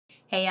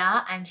Hey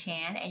y'all, I'm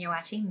Chan and you're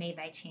watching Made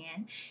by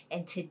Chan,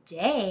 and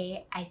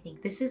today I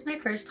think this is my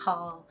first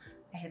haul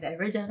I have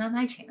ever done on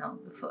my channel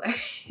before.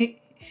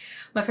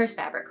 My first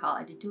fabric haul.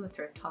 I did do a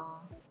thrift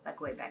haul like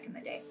way back in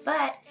the day,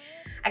 but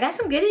I got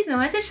some goodies I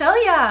want to show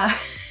y'all.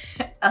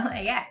 Oh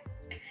my god.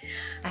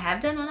 I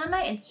have done one on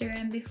my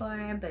Instagram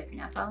before, but if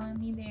you're not following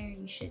me there,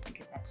 you should,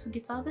 because that's who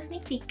gets all the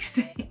sneak peeks.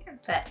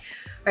 But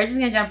we're just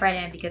gonna jump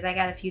right in because I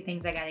got a few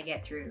things I gotta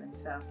get through, and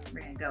so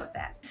we're gonna go with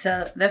that.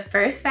 So the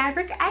first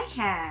fabric I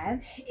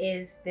have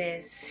is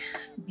this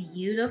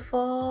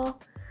beautiful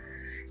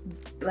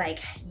like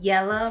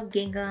yellow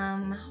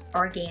gingham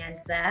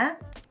organza.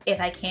 If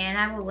I can,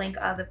 I will link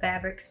all the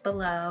fabrics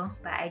below,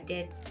 but I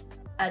did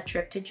a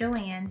trip to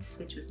Joann's,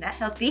 which was not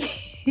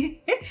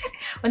healthy.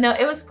 Well, no,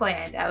 it was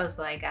planned. I was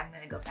like, I'm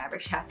gonna go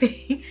fabric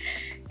shopping.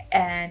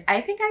 And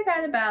I think I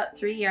got about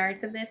 3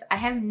 yards of this. I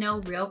have no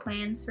real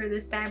plans for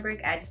this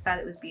fabric. I just thought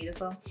it was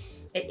beautiful.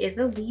 It is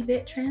a wee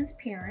bit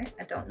transparent.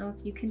 I don't know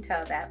if you can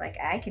tell that, like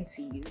I can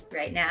see you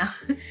right now.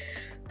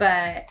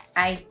 But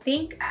I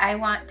think I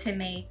want to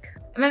make,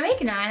 in my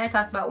Make 9, I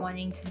talked about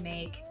wanting to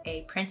make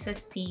a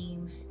princess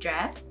seam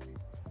dress.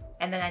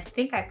 And then I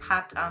think I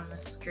popped on the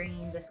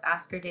screen this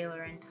Oscar de la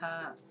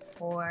Renta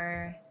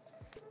or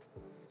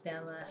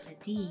Bella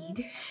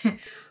Hadid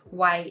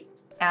white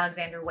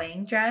Alexander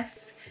Wang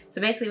dress. So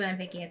basically what I'm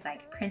thinking is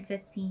like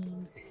princess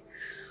seams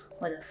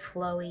with a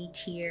flowy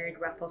tiered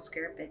ruffle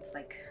skirt. It's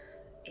like,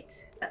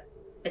 it's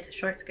a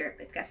short skirt,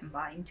 but it's got some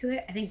volume to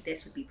it. I think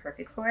this would be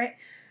perfect for it.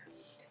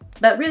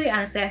 But really,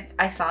 honestly,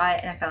 I saw it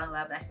and I fell in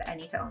love and I said, I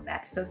need to own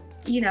that. So,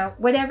 you know,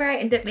 whatever I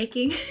end up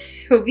making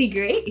will be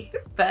great.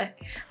 But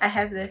I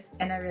have this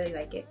and I really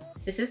like it.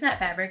 This is not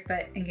fabric,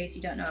 but in case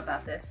you don't know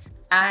about this,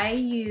 I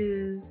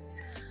use,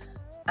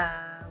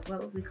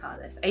 what would we call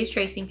this? I use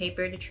tracing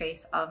paper to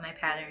trace all of my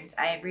patterns.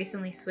 I have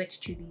recently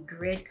switched to the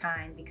grid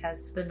kind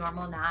because the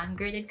normal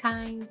non-gridded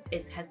kind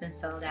has been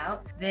sold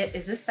out.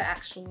 Is this the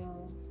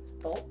actual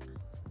bolt?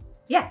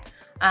 Yeah.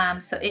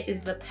 So it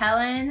is the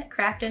Pellon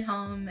Craft &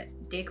 Home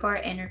Decor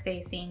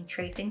Interfacing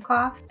Tracing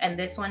Cloth, and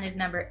this one is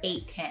number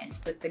 810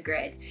 with the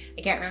grid.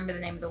 I can't remember the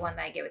name of the one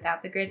that I get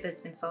without the grid, but it's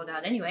been sold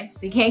out anyway,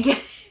 so you can't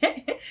get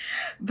it.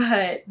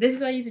 But this is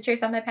what I use to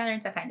trace all my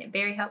patterns. I find it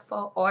very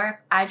helpful.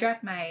 Or I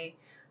draft my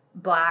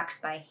blocks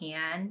by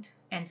hand,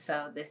 and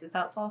so this is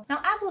helpful.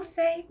 Now I will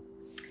say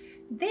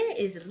there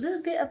is a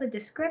little bit of a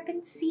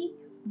discrepancy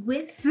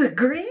with the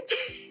grid.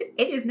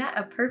 It is not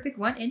a perfect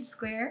 1-inch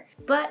square,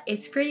 but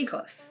it's pretty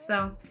close.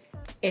 So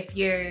if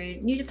you're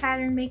new to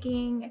pattern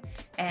making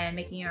and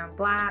making your own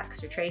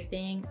blocks or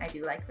tracing, I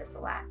do like this a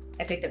lot.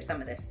 I picked up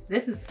some of this.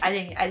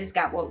 I just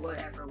got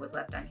whatever was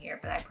left on here,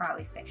 but I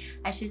probably say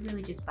I should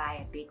really just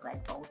buy a big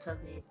like bolt of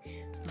it,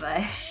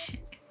 but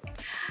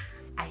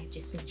I have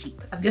just been cheap.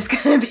 I'm just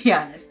gonna be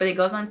honest, but it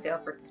goes on sale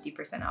for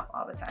 50% off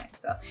all the time.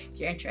 So if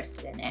you're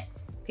interested in it,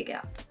 pick it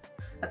up.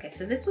 Okay,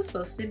 so this was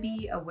supposed to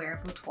be a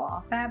wearable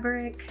toile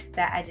fabric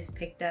that I just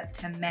picked up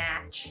to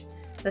match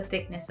the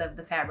thickness of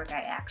the fabric I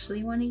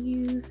actually want to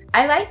use.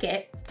 I like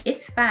it,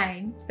 it's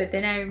fine, but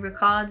then I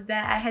recalled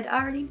that I had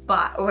already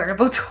bought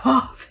wearable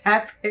toile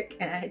fabric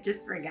and I had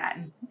just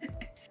forgotten.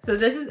 So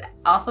this is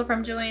also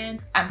from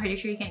Joann's. I'm pretty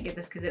sure you can't get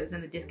this because it was in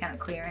the discount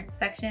clearance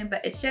section,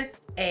 but it's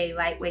just a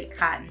lightweight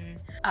cotton.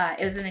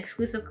 It was an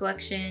exclusive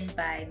collection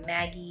by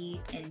Maggie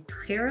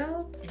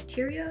Interiors.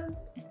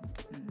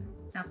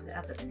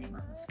 I'll put the name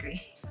on the screen.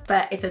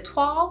 But it's a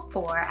toile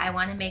for, I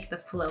want to make the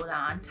float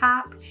on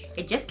top.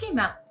 It just came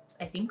out,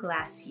 I think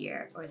last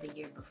year or the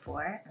year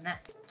before. I'm not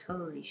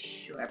totally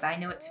sure, but I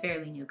know it's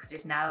fairly new because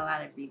there's not a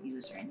lot of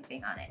reviews or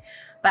anything on it.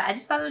 But I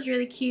just thought it was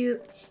really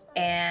cute.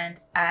 And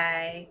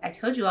I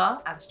told you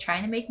all, I was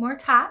trying to make more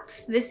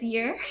tops this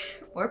year,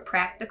 more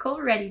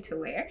practical, ready to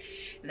wear.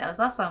 And that was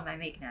also on my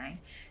Make 9.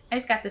 I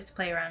just got this to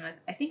play around with.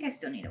 I think I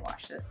still need to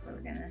wash this, so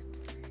we're gonna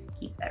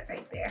keep that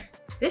right there.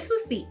 This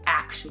was the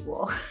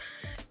actual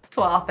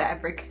toile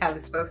fabric I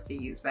was supposed to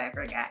use, but I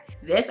forgot.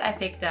 This I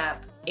picked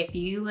up. If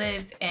you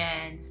live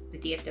in the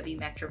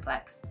DFW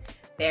Metroplex,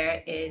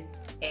 there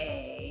is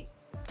a,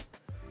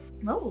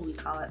 what would we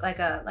call it? Like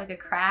a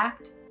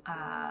craft,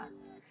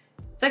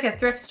 it's like a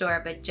thrift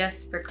store, but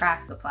just for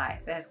craft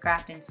supplies. It has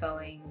craft and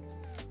sewing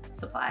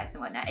supplies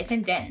and whatnot. It's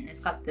in Denton, it's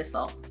called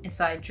Thistle. And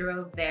so I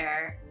drove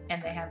there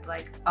and they have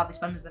like all these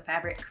bundles of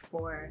fabric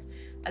for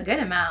a good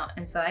amount.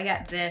 And so I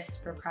got this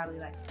for probably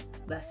like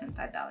less than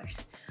 $5.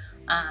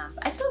 I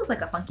just thought it was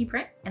like a funky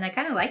print and I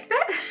kind of like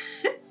that.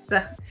 So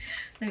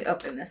let me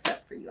open this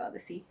up for you all to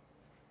see.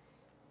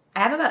 I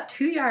have about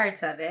 2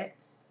 yards of it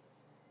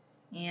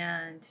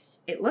and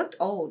it looked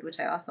old, which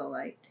I also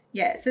liked.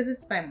 Yeah, it says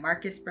it's by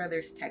Marcus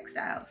Brothers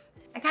Textiles.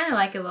 I kind of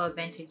like a little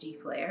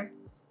vintagey flair.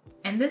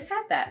 And this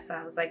had that, so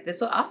I was like,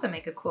 this will also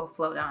make a cool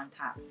float on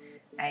top.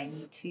 I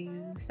need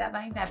to stop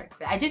buying fabric for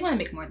that. I did want to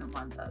make more than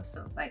one though,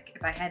 so like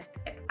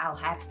I'll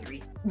have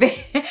 3.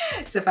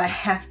 So if I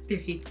have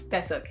 3,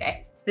 that's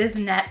okay. This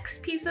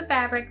next piece of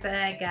fabric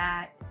that I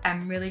got,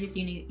 I'm really just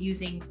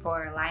using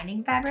for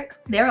lining fabric.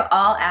 They were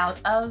all out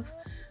of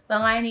The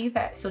lining,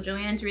 so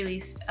Joann's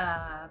released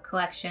a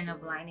collection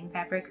of lining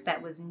fabrics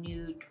that was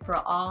nude for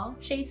all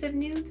shades of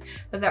nudes,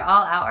 but they're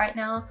all out right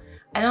now.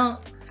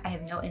 I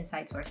have no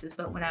inside sources,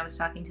 but when I was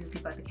talking to the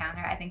people at the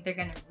counter, I think they're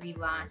gonna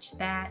relaunch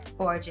that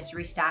or just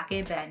restock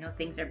it, but I know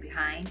things are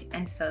behind.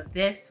 And so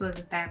this was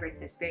a fabric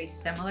that's very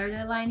similar to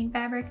the lining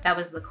fabric. That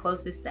was the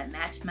closest that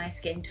matched my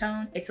skin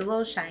tone. It's a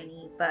little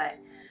shiny, but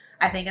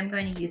I think I'm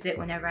going to use it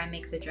whenever I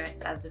make the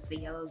dress out of the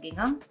yellow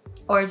gingham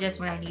or just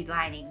when I need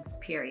linings,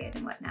 period,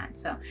 and whatnot.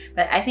 So,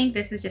 but I think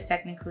this is just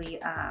technically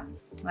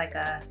like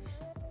a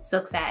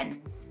silk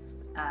satin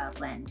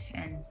blend.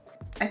 And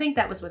I think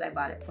that was what I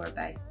bought it for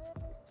by,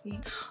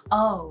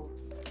 oh,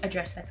 a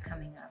dress that's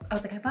coming up. I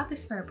was like, I bought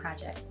this for a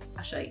project.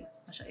 I'll show you,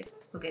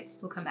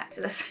 We'll come back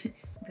to this.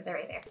 Put that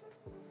right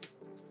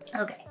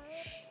there. Okay,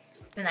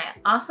 then I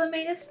also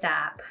made a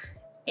stop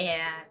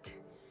at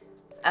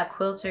a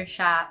quilter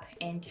shop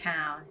in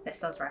town that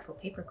sells Rifle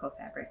Paper Co.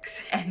 fabrics.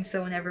 And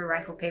so whenever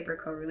Rifle Paper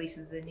Co.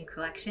 releases a new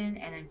collection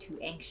and I'm too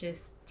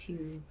anxious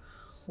to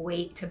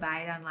wait to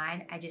buy it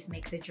online, I just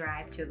make the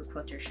drive to the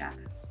quilter shop.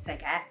 So I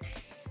got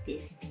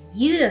this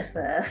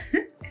beautiful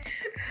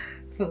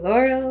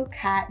floral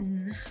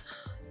cotton.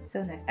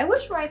 So nice. I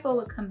wish Rifle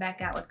would come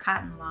back out with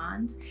cotton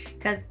lawns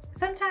because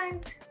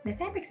sometimes the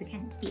fabrics are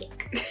kind of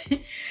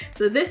thick.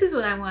 So this is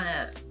what I want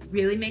to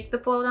really make the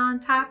fold on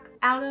top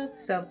out of.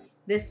 So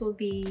this will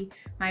be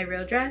my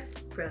real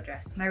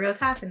my real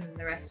top, and then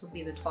the rest will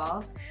be the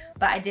toiles.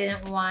 But I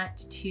didn't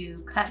want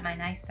to cut my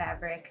nice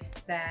fabric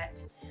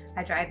that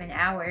I drive an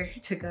hour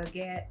to go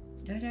get.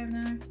 Do I drive an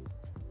hour?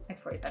 Like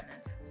 45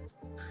 minutes.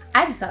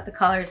 I just thought the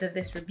colors of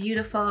this were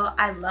beautiful.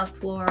 I love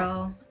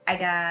floral. I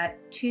got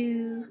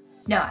 1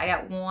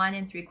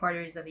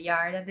 3/4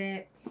 yard of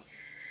it.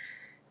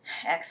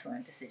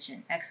 Excellent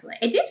decision, excellent.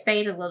 It did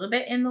fade a little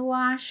bit in the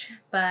wash,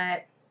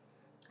 but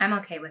I'm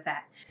okay with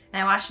that.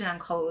 And I washed it on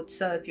cold,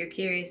 so if you're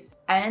curious,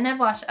 and I've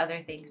washed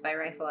other things by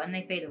Rifle and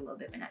they fade a little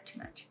bit, but not too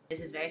much. This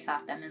is very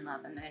soft, I'm in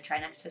love. I'm gonna try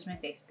not to touch my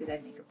face because I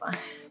have makeup on.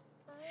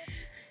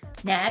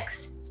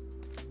 Next,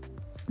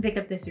 picked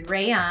up this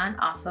rayon,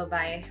 also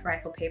by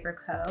Rifle Paper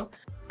Co.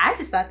 I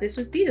just thought this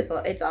was beautiful.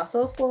 It's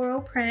also a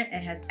floral print.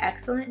 It has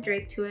excellent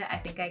drape to it. I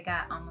think I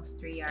got almost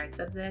 3 yards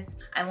of this.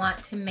 I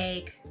want to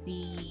make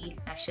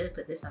I should have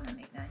put this on my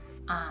make knife.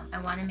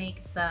 I want to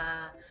make the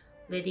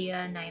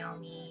Lydia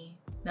Naomi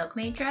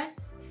Milkmaid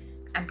dress.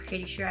 I'm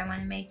pretty sure I want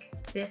to make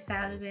this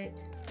out of it.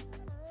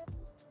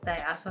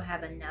 But I also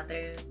have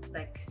another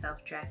like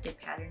self-drafted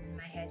pattern in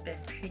my head, but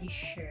I'm pretty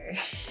sure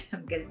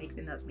I'm gonna make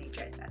the Milkmaid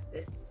dress out of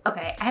this.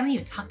 Okay, I haven't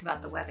even talked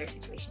about the weather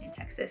situation in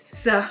Texas.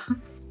 So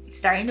it's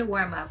starting to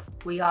warm up.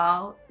 We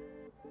all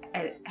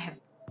have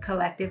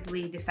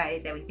collectively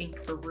decided that we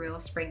think for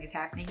real spring is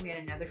happening. We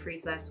had another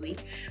freeze last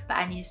week, but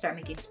I need to start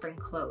making spring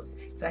clothes.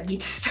 So I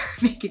need to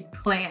start making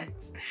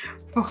plans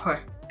for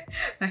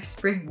my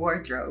spring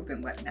wardrobe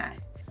and whatnot.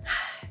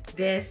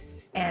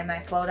 This and my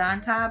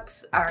float-on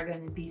tops are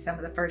going to be some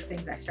of the first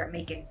things I start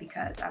making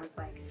because I was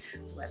like,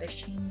 weather's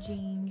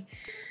changing.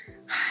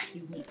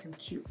 You need some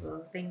cute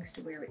little things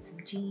to wear with some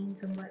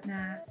jeans and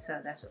whatnot. So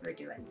that's what we're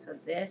doing. So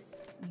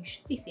this you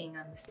should be seeing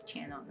on this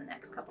channel in the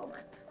next couple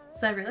months.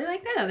 So I really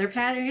like that other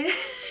pattern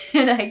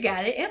and I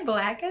got it in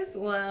black as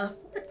well.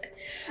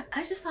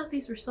 I just thought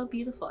these were so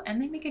beautiful,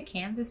 and they make a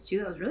canvas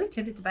too. I was really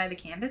tempted to buy the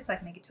canvas so I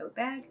can make a tote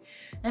bag.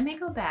 I may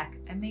go back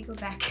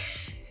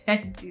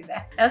and do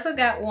that. I also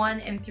got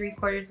 1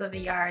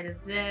 3/4 yard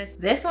of this.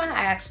 This one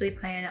I actually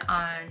plan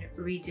on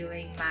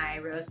redoing my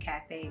Rose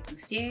Cafe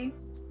bustier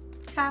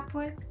top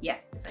with. Yeah,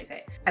 that's how I say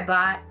it. I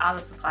bought all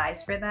the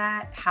supplies for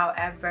that.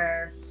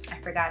 However, I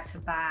forgot to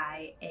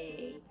buy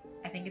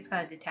I think it's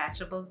called a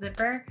detachable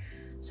zipper.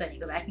 So I need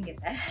to go back and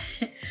get that.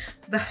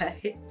 But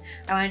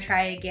I want to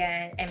try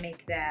again and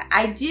make that.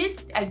 I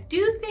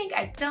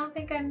don't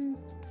think I'm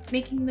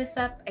making this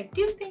up. I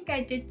do think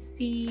I did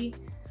see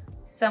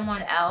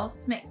someone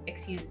else make,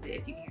 excuse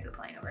if you can hear the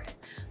plane overhead.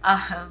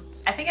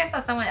 I think I saw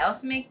someone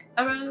else make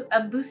a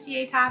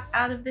bustier top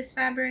out of this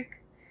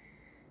fabric,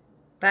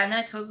 but I'm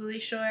not totally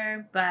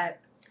sure. But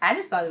I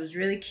just thought it was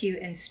really cute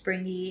and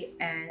springy,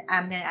 and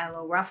I'm gonna add a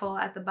little ruffle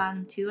at the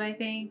bottom too, I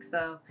think,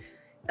 so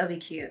it'll be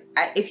cute.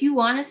 If you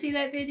want to see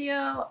that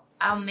video,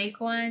 I'll make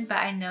one, but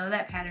I know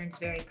that pattern's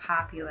very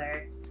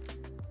popular,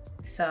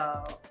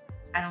 so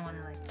I don't want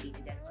to like beat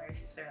a dead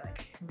horse or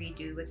like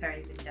redo what's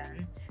already been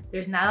done.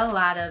 There's not a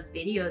lot of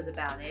videos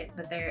about it,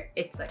 but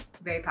it's like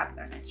very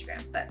popular on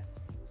Instagram, but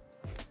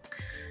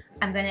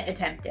I'm gonna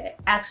attempt it.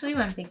 Actually,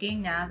 what I'm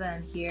thinking now that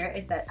I'm here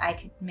is that I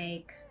could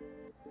make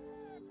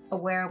a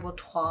wearable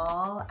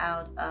toile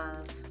out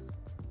of,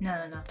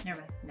 no,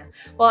 never mind, no.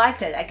 Well, I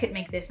could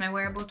make this my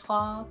wearable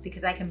toile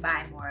because I can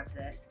buy more of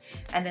this.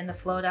 And then the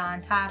float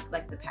on top,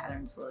 like the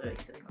pattern's literally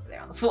sitting over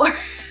there on the floor.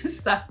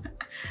 So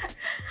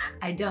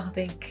I don't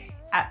think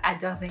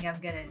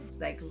I'm gonna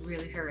like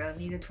really for real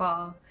need a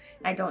toile.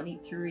 I don't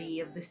need 3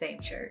 of the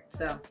same shirt.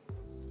 So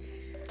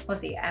we'll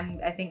see.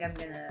 I think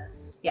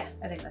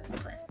that's the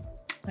plan.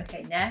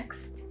 Okay,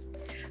 next.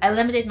 I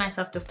limited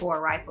myself to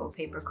 4 Rifle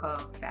Paper Co.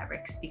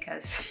 fabrics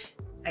because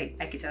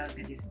I could tell I was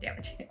gonna do some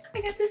damage.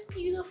 I got this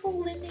beautiful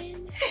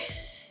lemon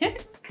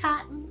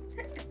cotton.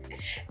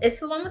 It's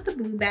the one with the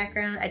blue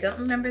background. I don't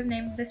remember the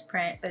name of this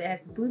print, but it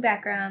has the blue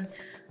background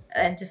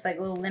and just like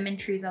little lemon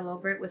trees all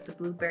over it with the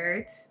blue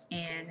birds,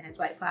 and it has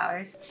white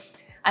flowers.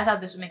 I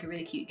thought this would make a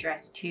really cute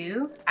dress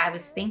too. I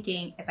was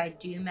thinking if I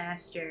do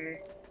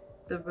master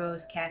the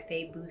Rose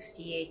Cafe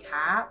bustier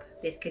top,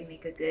 this could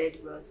make a good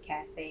Rose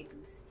Cafe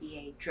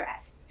bustier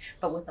dress,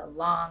 but with a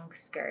long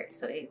skirt,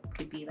 so it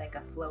could be like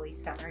a flowy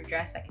summer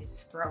dress I could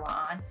just throw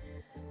on.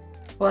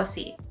 We'll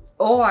see.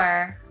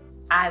 Or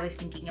I was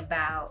thinking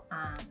about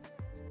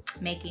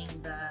making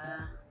the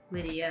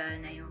Lydia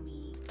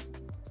Naomi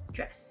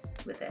dress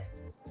with this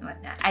and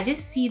whatnot. I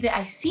see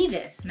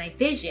this, my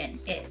vision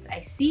is,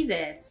 I see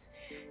this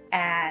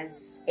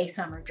as a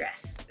summer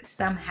dress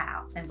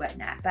somehow and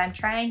whatnot, but I'm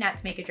trying not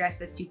to make a dress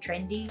that's too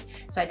trendy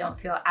so I don't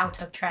feel out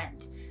of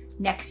trend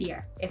next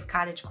year if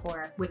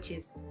cottagecore, which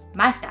is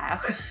my style.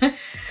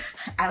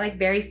 I like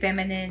very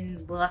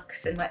feminine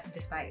looks, and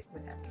despite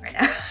what's happening right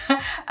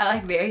now, I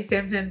like very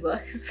feminine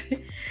looks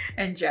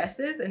and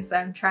dresses, and so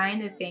I'm trying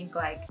to think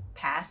like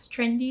past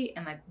trendy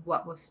and like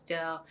what will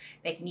still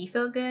make me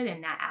feel good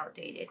and not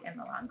outdated in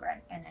the long run.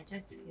 And I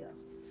just feel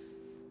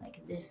like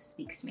this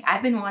speaks to me.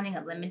 I've been wanting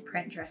a lemon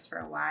print dress for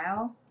a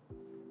while.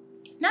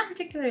 Not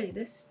particularly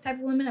this type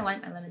of lemon, I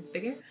want my lemons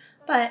bigger,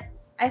 but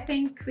I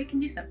think we can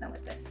do something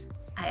with this.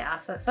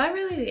 So I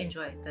really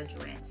enjoyed the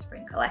Joann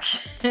spring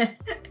collection.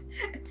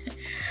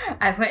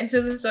 I went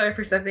into the store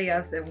for something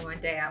else, and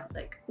one day I was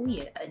like, oh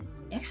yeah,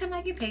 next time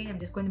I get paid, I'm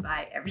just going to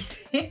buy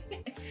everything.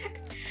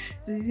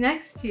 So these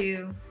next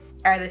two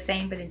are the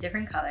same but in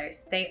different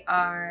colors. They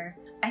are,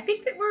 I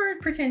think that we're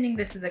pretending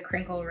this is a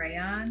crinkle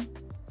rayon,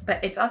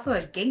 but it's also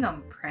a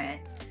gingham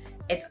print.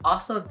 It's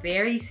also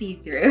very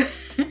see-through.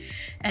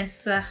 And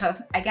so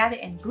I got it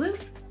in blue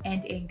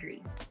and in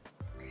green.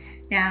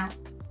 Now,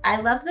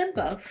 I love them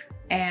both.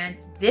 And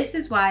this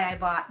is why I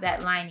bought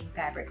that lining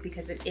fabric,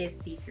 because it is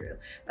see-through.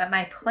 But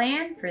my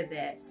plan for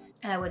this,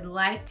 I would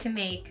like to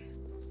make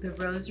the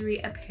Rosary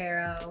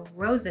Apparel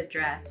Rosa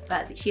dress,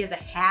 but she has a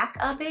hack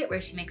of it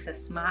where she makes a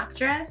smock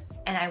dress,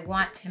 and I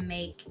want to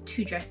make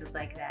two dresses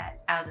like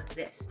that out of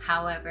this.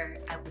 However,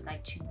 I would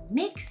like to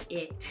mix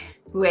it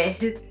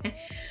with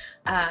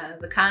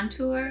the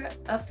Contour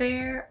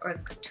Affair or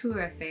the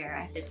Couture Affair.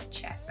 I have to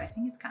check, but I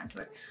think it's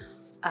Contour.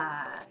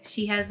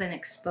 She has an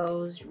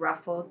exposed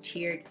ruffled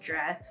tiered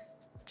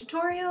dress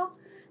tutorial,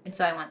 and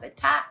so I want the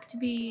top to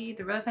be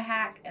the Rosa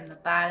hack and the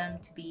bottom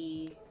to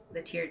be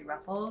the tiered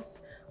ruffles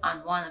on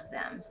one of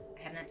them.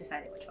 I have not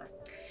decided which one.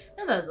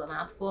 I know that was a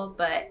mouthful,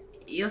 but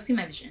you'll see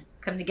my vision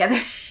come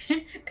together.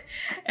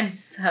 And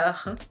so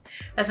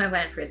that's my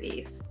plan for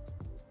these.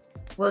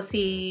 We'll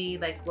see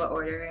like what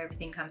order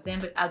everything comes in,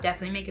 but I'll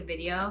definitely make a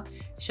video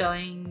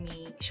showing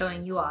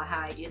you all how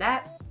I do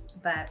that.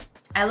 But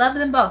I love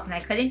them both and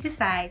I couldn't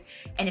decide,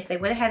 and if they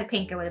would have had a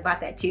pink, I would have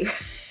bought that too.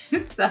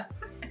 So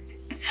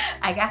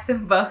I got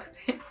them both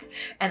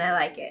and I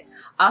like it.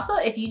 Also,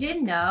 if you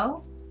didn't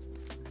know,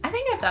 I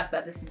think I've talked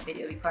about this in a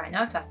video before. I know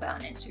I've talked about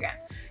it on Instagram.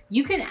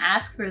 You can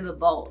ask for the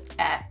bolt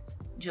at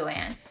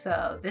Joann's.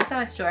 So this is how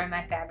I store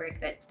my fabric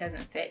that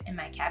doesn't fit in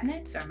my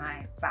cabinets or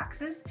my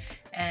boxes.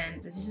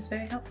 And this is just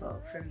very helpful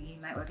for me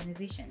in my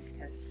organization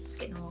because it's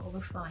getting a little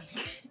overflowing.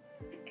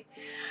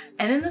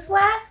 And then this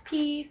last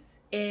piece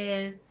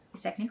is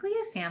technically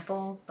a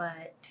sample,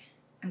 but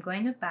I'm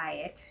going to buy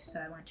it, so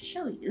I want to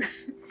show you.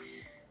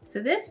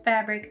 So this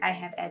fabric I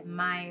have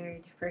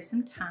admired for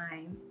some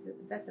time. So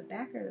is that the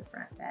back or the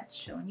front? That's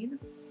showing you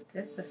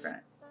that's the front.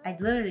 I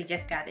literally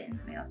just got it in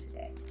the mail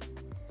today.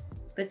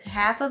 But it's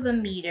half of a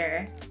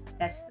meter.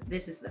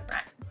 This is the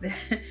front.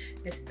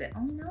 This is it.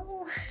 Oh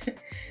no.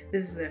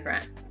 This is the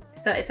front.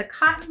 So it's a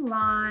cotton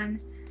lawn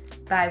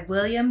by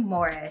William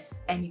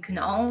Morris, and you can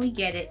only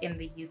get it in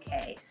the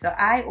UK. So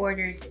I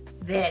ordered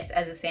this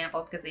as a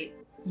sample because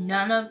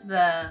none of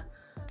the,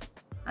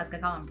 I was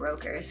gonna call them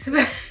brokers,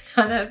 but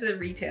none of the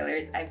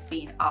retailers I've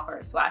seen offer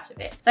a swatch of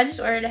it. So I just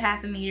ordered a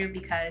half a meter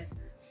because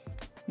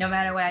no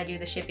matter what I do,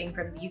 the shipping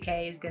from the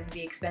UK is gonna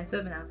be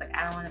expensive. And I was like,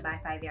 I don't wanna buy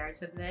 5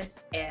 yards of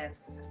this if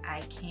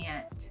I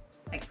can't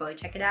like fully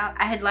check it out.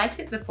 I had liked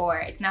it before.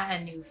 It's not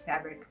a new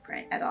fabric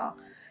print at all.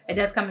 It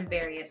does come in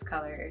various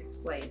color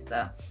ways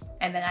though.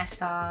 And then I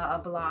saw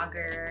a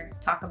blogger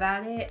talk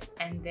about it,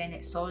 and then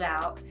it sold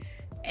out.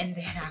 And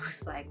then I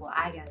was like, well,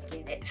 I gotta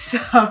get it. So,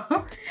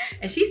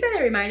 and she said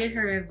it reminded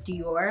her of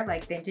Dior,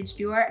 like vintage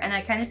Dior. And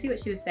I kind of see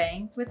what she was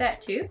saying with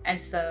that too. And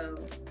so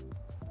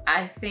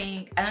I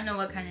think, I don't know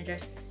what kind of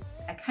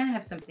dress, I kind of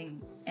have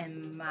something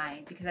in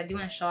mind because I do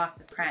want to show off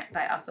the print,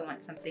 but I also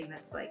want something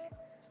that's like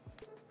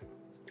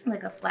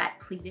a flat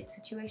pleated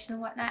situation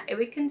and whatnot. It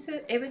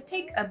would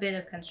take a bit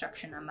of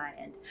construction on my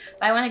end,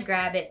 but I want to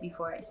grab it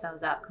before it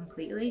sells out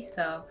completely.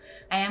 So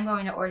I am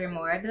going to order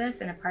more of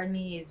this, and a part of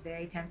me is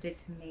very tempted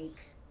to make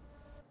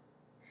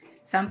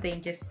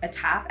something, just a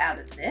top out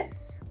of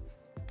this.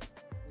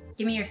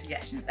 Give me your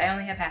suggestions. I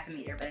only have half a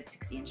meter, but it's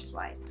 60 inches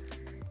wide.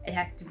 It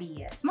has to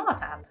be a small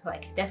top,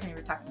 like definitely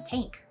we're talking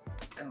pink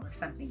or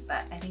something,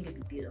 but I think it'd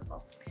be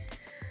beautiful.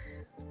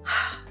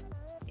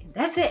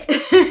 that's it.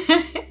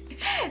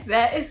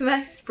 That is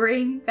my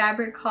spring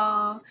fabric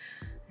haul.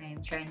 I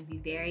am trying to be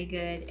very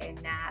good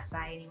and not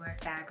buy any more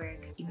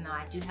fabric, even though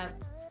I do have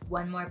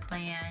one more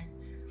plan,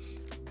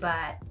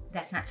 but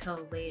that's not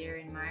till later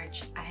in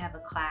March. I have a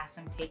class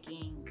I'm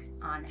taking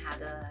on how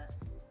to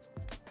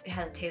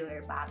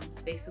tailor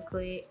bottoms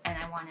basically, and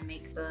I want to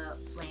make the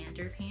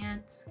lander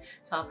pants,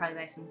 so I'll probably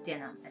buy some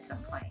denim at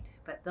some point.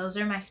 But those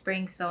are my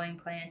spring sewing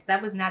plans.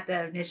 That was not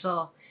the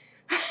initial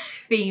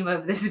theme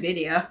of this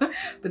video,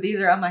 but these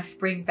are all my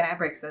spring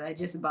fabrics that I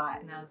just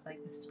bought, and I was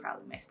like, this is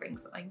probably my spring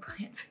sewing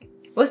plans.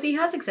 We'll see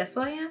how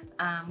successful I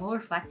am. We'll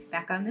reflect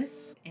back on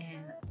this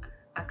in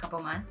a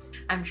couple months.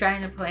 I'm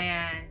trying to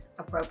plan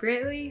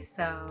appropriately,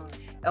 so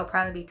it'll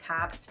probably be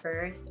tops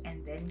first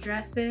and then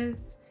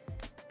dresses,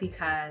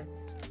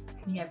 because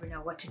you never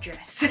know what to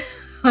dress.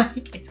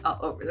 Like, it's all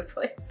over the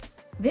place.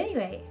 But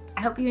anyway,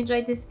 I hope you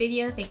enjoyed this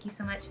video. Thank you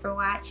so much for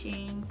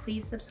watching.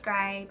 Please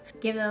subscribe,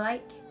 give it a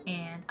like,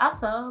 and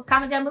also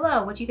comment down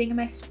below what you think of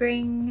my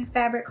spring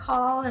fabric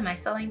haul and my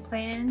sewing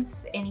plans.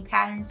 Any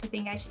patterns you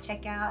think I should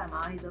check out. I'm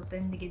always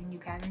open to getting new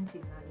patterns,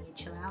 even though I need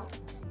to chill out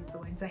and just use the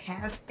ones I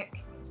have.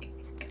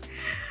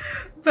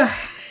 But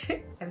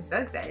I'm so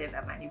excited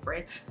about my new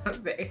braids. I'm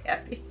very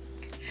happy.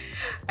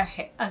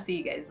 Alright, I'll see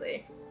you guys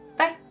later.